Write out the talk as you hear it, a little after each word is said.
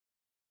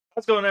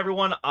How's it going,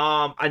 everyone?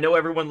 I know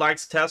everyone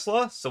likes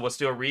Tesla, so let's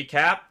do a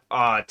recap.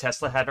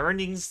 Tesla had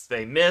earnings,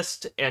 they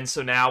missed, and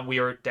so now we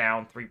are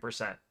down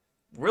 3%.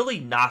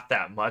 Really not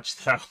that much,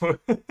 though,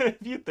 if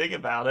you think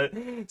about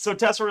it. So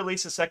Tesla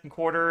released the second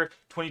quarter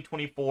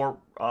 2024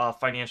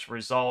 financial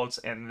results,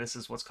 and this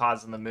is what's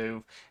causing the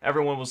move.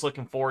 Everyone was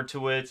looking forward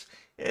to it.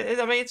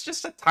 I mean, it's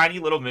just a tiny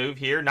little move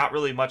here, not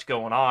really much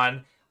going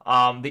on.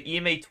 The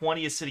EMA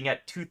 20 is sitting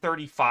at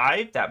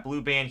 235, that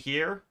blue band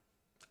here.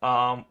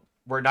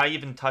 We're not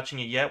even touching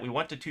it yet. We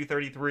went to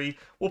 233.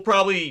 We'll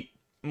probably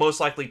most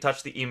likely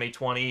touch the EMA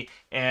 20,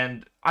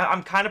 and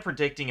I'm kind of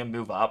predicting a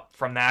move up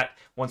from that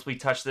once we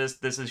touch this.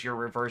 This is your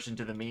reversion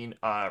to the mean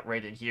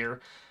right in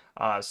here.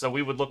 So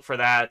we would look for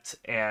that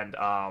and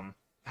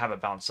have a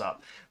bounce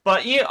up.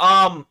 But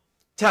yeah,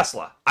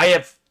 Tesla. I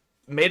have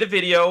made a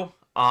video.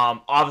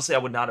 Obviously, I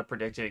would not have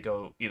predicted it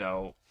go.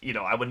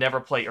 I would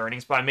never play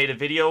earnings, but I made a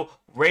video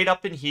right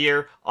up in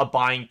here of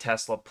buying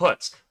Tesla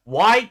puts.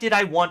 Why did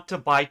I want to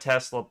buy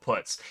Tesla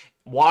puts?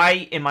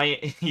 Why am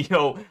I,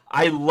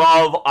 I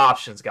love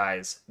options,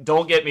 guys.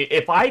 Don't get me.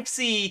 If I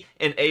see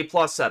an A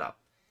plus setup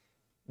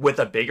with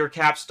a bigger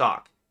cap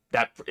stock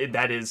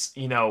that is,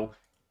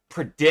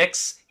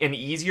 predicts and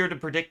easier to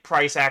predict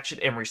price action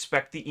and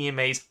respect the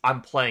EMAs,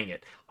 I'm playing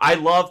it. I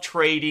love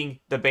trading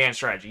the band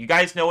strategy. You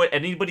guys know it.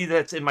 Anybody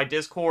that's in my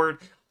Discord,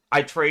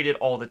 I trade it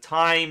all the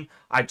time.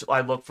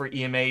 I look for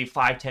EMA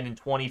 5, 10, and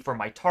 20 for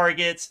my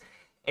targets.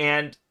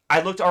 And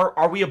I looked,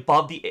 are we at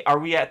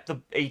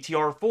the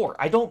ATR 4?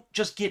 I don't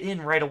just get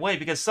in right away,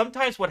 because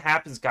sometimes what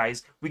happens,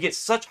 guys, we get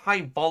such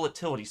high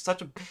volatility,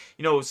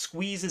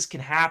 squeezes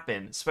can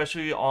happen,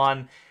 especially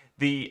on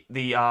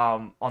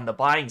on the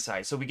buying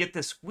side. So we get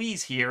this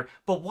squeeze here,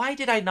 but why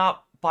did I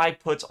not buy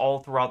puts all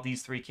throughout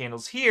these three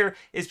candles here?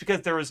 Is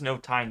because there was no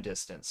time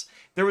distance.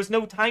 There was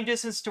no time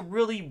distance to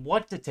really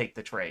want to take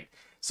the trade.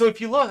 So if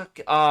you look,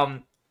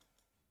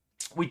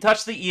 we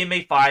touched the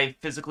EMA 5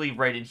 physically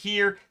right in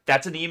here.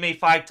 That's an EMA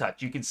 5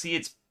 touch. You can see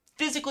it's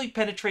physically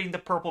penetrating the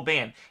purple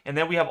band. And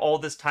then we have all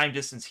this time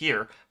distance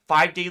here.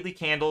 5 daily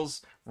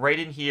candles right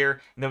in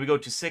here. And then we go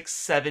to 6,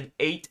 7,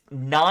 8,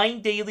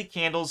 9 daily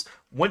candles.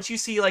 Once you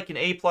see like an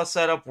A plus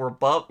setup,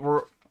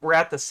 we're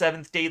at the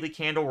 7th daily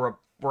candle.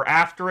 We're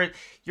after it.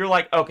 You're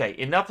like, okay,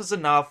 enough is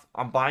enough.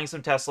 I'm buying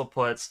some Tesla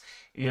puts.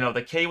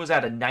 The K was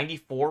at a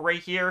 94 right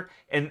here.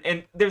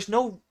 And there's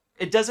no...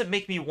 It doesn't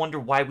make me wonder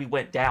why we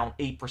went down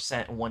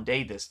 8% in one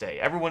day this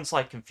day. Everyone's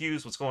like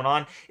confused what's going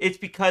on. It's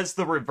because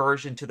the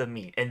reversion to the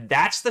mean. And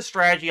that's the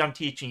strategy I'm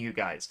teaching you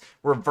guys.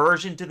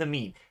 Reversion to the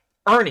mean.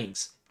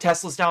 Earnings.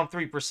 Tesla's down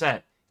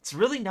 3%. It's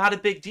really not a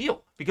big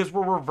deal because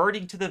we're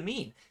reverting to the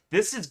mean.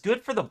 This is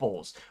good for the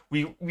bulls.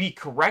 We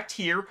correct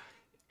here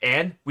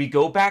and we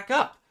go back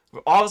up.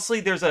 Obviously,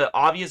 there's an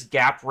obvious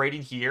gap right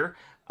in here.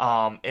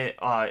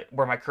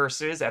 Where my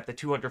cursor is at the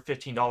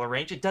 $215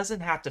 range. It doesn't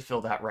have to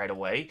fill that right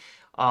away.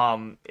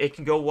 It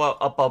can go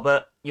above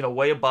it,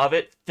 way above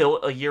it, fill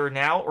it a year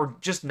now, or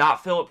just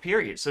not fill it,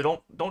 period.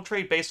 So don't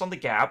trade based on the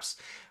gaps,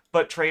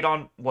 but trade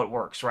on what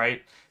works,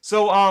 right?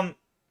 So,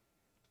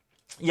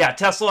 yeah,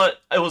 Tesla,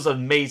 it was an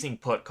amazing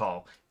put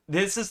call.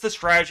 This is the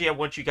strategy I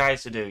want you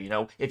guys to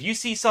do. If you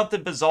see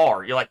something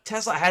bizarre, you're like,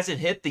 Tesla hasn't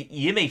hit the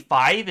EMA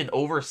 5 in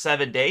over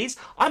 7 days,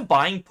 I'm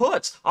buying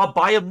puts. I'll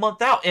buy a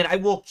month out, and I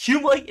will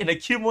accumulate and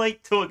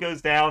accumulate till it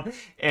goes down,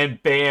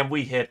 and bam,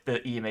 we hit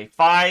the EMA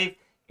 5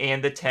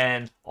 and the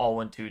 10 all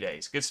in 2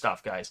 days. Good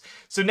stuff, guys.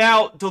 So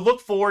now, to look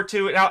forward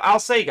to it, now I'll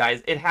say,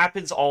 guys, it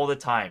happens all the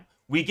time.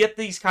 We get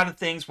these kind of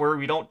things where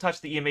we don't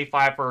touch the EMA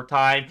 5 for a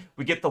time.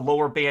 We get the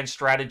lower band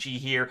strategy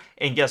here.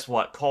 And guess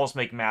what? Calls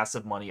make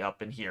massive money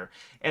up in here.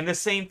 And the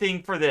same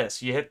thing for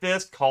this. You hit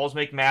this, calls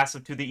make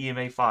massive to the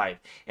EMA 5.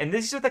 And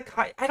these are the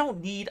kind... I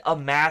don't need a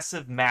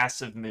massive,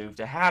 massive move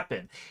to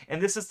happen.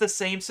 And this is the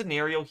same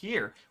scenario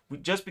here.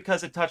 Just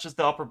because it touches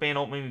the upper band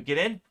when we get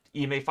in,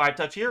 EMA 5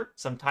 touch here,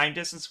 some time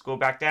distance, go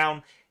back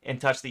down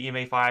and touch the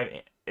EMA 5.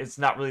 It's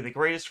not really the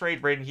greatest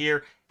trade right in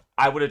here.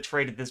 I would have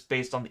traded this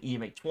based on the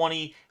EMA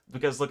 20,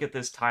 because look at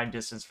this time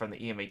distance from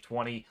the EMA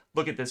 20.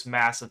 Look at this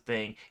massive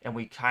thing, and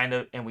we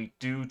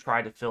do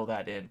try to fill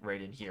that in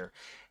right in here.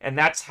 And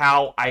that's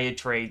how I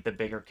trade the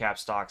bigger cap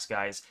stocks,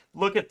 guys.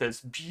 Look at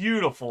this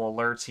beautiful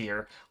alerts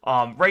here.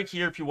 Right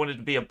here, if you wanted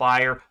to be a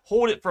buyer,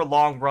 hold it for a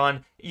long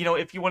run.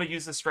 If you want to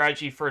use the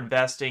strategy for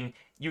investing,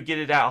 you get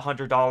it at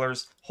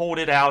 $100, hold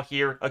it out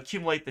here,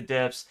 accumulate the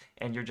dips,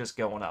 and you're just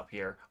going up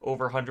here.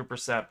 Over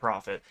 100%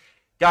 profit.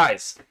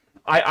 Guys,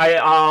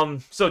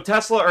 so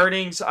Tesla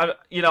earnings,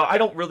 I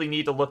don't really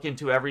need to look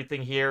into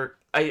everything here.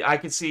 I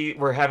can see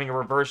we're having a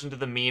reversion to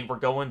the mean. We're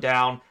going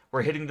down.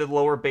 We're hitting the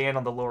lower band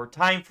on the lower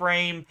time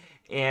frame.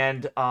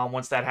 And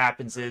once that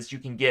happens you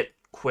can get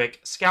quick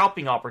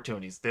scalping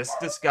opportunities. This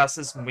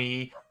discusses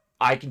me.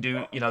 I can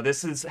do,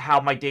 this is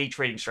how my day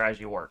trading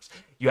strategy works.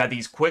 You have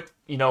these quick,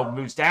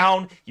 moves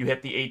down. You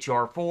hit the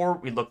ATR 4.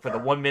 We look for the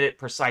 1 minute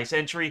precise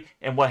entry.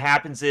 And what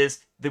happens is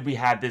that we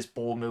have this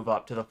bull move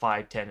up to the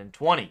 5, 10, and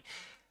 20.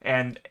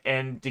 and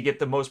to get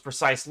the most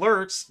precise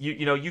alerts,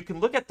 you know, you can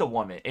look at the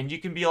 1 minute and you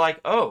can be like,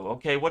 oh,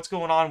 okay, what's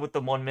going on with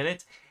the 1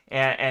 minute,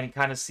 and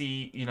kind of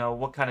see, you know,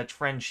 what kind of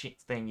trend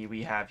thing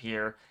we have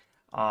here,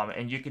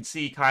 and you can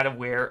see kind of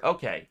where,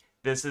 okay,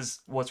 this is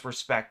what's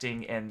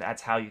respecting, and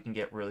that's how you can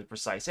get really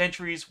precise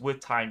entries with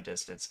time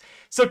distance.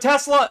 So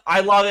Tesla, I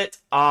love it.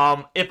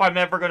 If I'm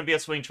ever going to be a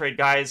swing trade,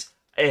 guys,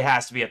 it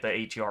has to be at the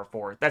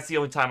ATR4. That's the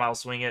only time I'll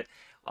swing it,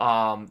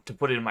 to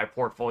put it in my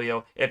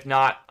portfolio. If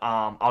not,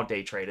 I'll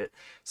day trade it.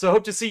 So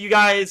hope to see you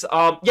guys.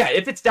 Yeah,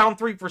 if it's down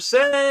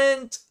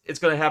 3%, it's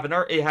going to have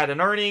it had an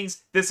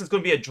earnings. This is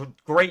going to be a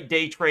great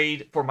day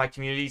trade for my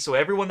community. So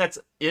everyone that's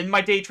in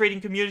my day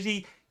trading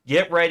community,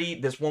 get ready.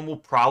 This one will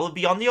probably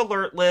be on the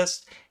alert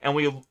list, and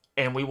we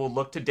will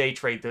look to day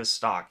trade this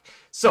stock.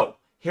 So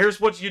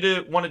here's what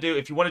you want to do.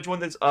 If you want to join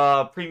this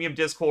premium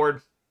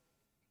Discord,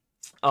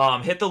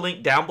 hit the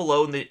link down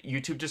below in the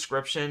YouTube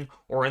description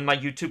or in my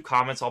YouTube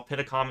comments. I'll pin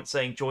a comment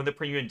saying join the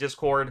premium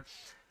Discord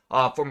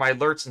for my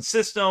alerts and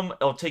system.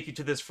 It'll take you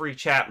to this free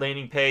chat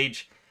landing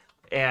page.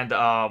 And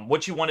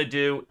what you want to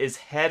do is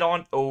head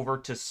on over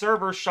to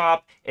Server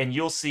Shop, and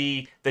you'll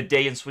see the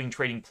Day and Swing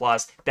Trading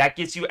Plus. That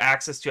gets you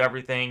access to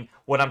everything.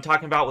 What I'm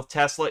talking about with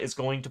Tesla is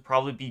going to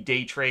probably be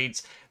day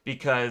trades,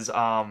 because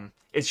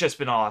it's just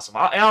been awesome.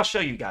 I'll show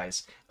you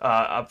guys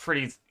a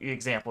pretty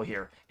example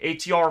here.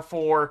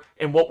 ATR4,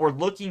 and what we're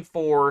looking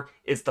for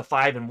is the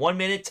 5 and 1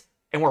 minute,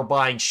 and we're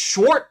buying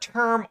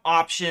short-term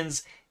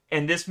options,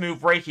 and this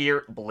move right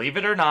here, believe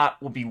it or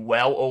not, will be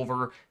well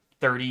over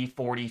 30,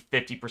 40,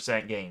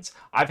 50% gains.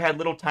 I've had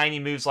little tiny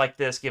moves like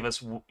this give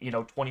us, you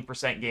know,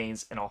 20%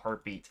 gains in a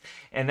heartbeat.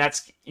 And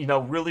that's, you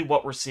know, really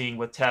what we're seeing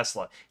with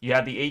Tesla. You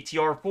have the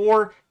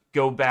ATR4,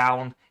 go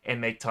down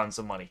and make tons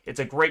of money. It's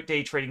a great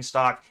day trading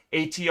stock.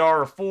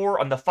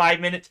 ATR4 on the 5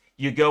 minute,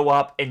 you go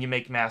up and you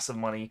make massive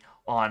money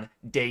on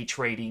day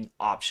trading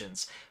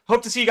options.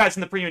 Hope to see you guys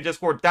in the premium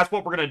Discord. That's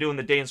what we're going to do in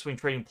the Day and Swing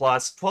Trading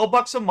Plus.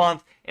 $12 a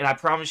month, and I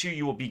promise you,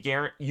 you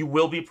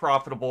will be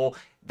profitable.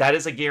 That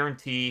is a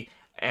guarantee.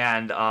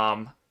 And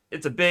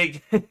it's a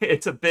big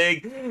it's a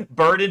big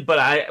burden,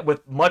 but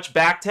with much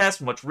back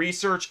test, much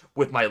research,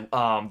 with my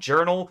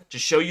journal to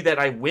show you that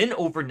I win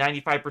over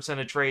 95%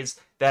 of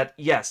trades, that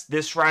yes,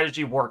 this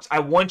strategy works. I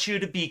want you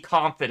to be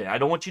confident. I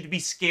don't want you to be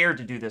scared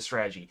to do this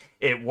strategy.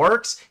 It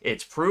works.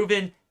 It's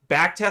proven.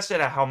 Back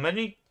tested at how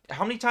many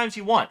times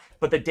you want.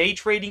 But the day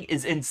trading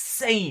is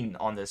insane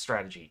on this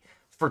strategy.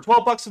 For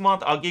 $12 a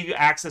month, I'll give you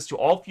access to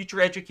all future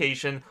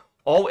education,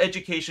 all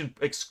education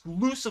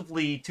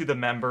exclusively to the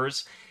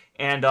members,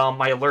 and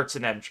my alerts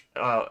and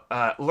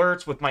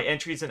alerts with my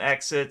entries and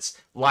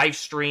exits, live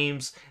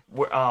streams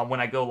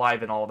when I go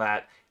live, and all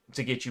that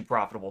to get you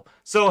profitable.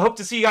 So I hope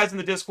to see you guys in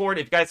the Discord.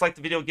 If you guys like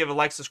the video, give a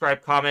like,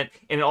 subscribe, comment,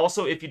 and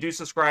also if you do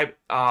subscribe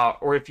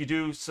or if you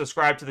do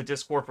subscribe to the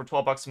Discord for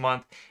 $12 a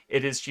month,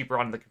 it is cheaper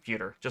on the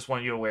computer. Just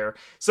want you aware.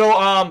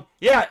 So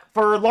yeah,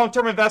 for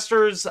long-term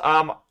investors,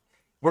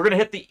 we're gonna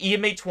hit the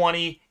EMA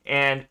 20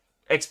 and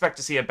expect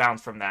to see a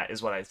bounce from that,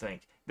 is what I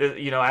think.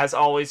 You know, as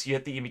always, you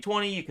hit the EMA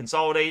 20, you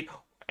consolidate,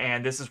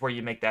 and this is where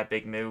you make that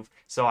big move.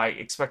 So I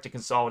expect to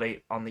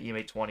consolidate on the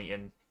EMA 20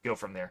 and go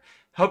from there.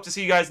 Hope to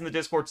see you guys in the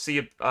Discord. See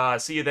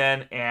you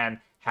then, and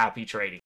happy trading.